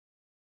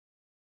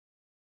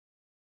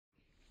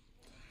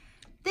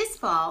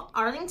fall,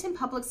 Arlington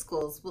Public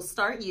Schools will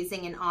start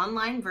using an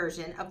online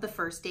version of the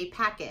First Day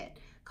Packet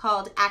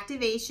called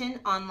Activation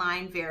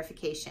Online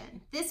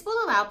Verification. This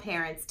will allow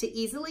parents to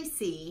easily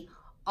see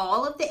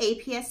all of the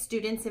APS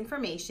students'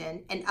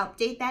 information and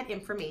update that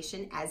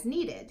information as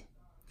needed.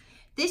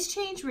 This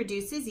change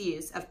reduces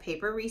use of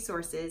paper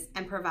resources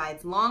and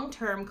provides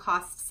long-term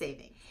cost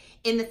saving.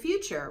 In the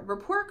future,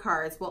 report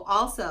cards will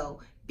also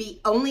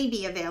only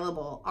be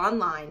available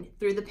online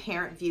through the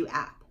ParentVUE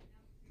app.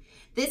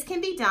 This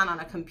can be done on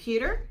a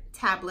computer,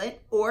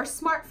 tablet, or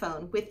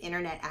smartphone with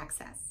internet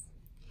access.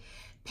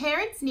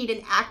 Parents need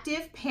an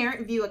active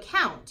ParentVUE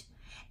account,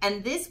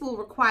 and this will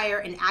require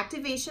an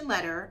activation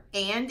letter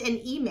and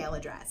an email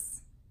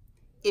address.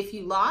 If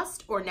you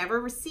lost or never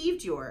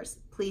received yours,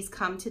 please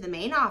come to the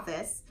main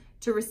office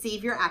to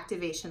receive your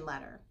activation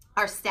letter.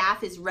 Our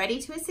staff is ready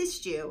to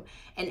assist you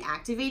in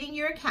activating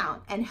your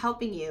account and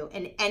helping you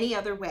in any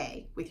other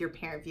way with your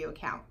ParentVUE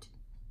account.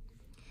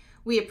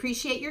 We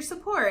appreciate your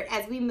support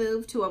as we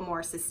move to a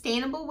more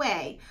sustainable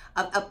way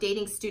of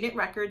updating student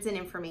records and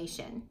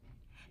information.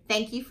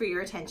 Thank you for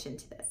your attention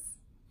to this.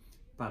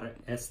 Para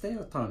este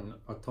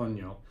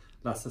otoño,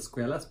 las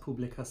escuelas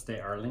públicas de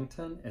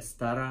Arlington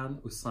estarán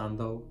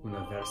usando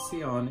una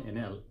versión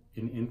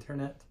en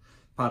Internet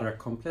para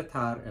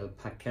completar el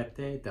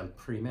paquete del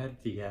primer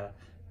día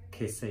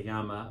que se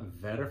llama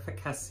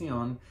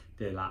Verificación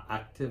de la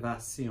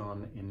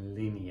Activación en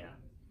Línea.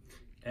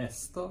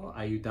 Esto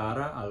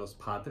ayudará a los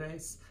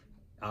padres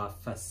a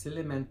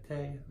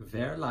fácilmente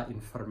ver la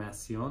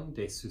información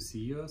de sus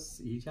hijos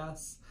y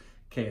hijas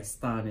que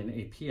están en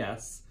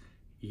APS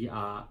y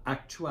a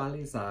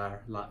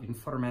actualizar la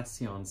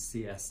información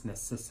si es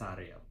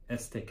necesario.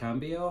 Este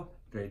cambio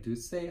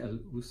reduce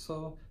el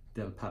uso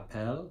del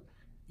papel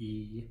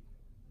y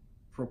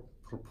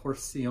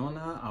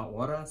proporciona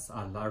ahorros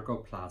a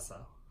largo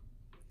plazo.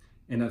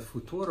 En el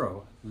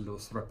futuro,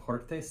 los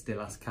reportes de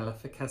las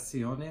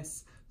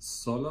calificaciones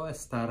solo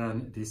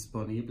estarán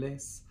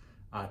disponibles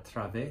a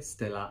través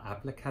de la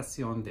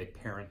aplicación de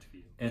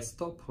ParentVUE.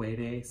 Esto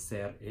puede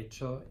ser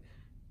hecho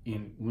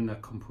en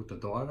una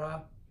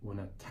computadora,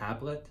 una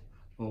tablet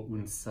o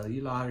un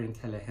celular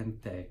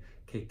inteligente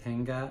que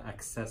tenga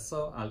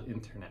acceso al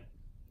Internet.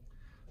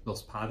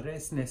 Los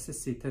padres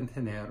necesitan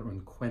tener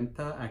una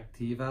cuenta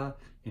activa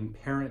en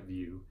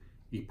ParentVUE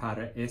y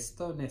para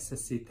esto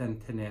necesitan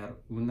tener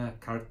una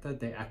carta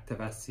de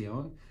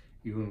activación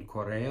y un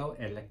correo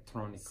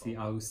electrónico. Si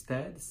a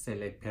usted se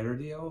le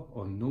perdió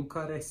o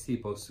nunca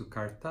recibió su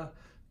carta,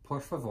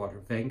 por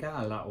favor venga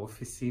a la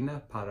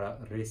oficina para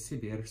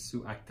recibir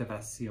su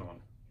activación.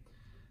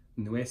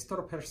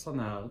 Nuestro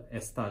personal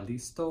está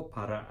listo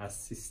para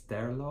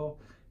asistirlo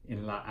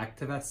en la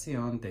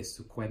activación de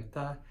su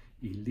cuenta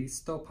y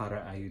listo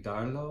para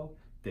ayudarlo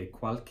de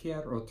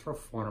cualquier otra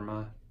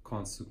forma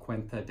con su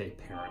cuenta de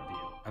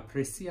ParentVUE.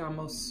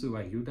 Apreciamos su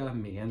ayuda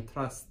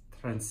mientras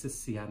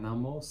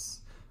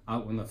transicionamos a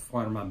una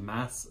forma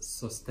más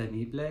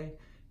sostenible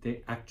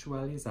de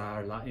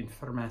actualizar la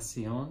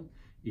información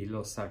y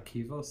los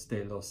archivos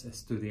de los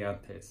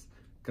estudiantes.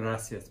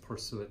 Gracias por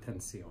su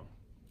atención.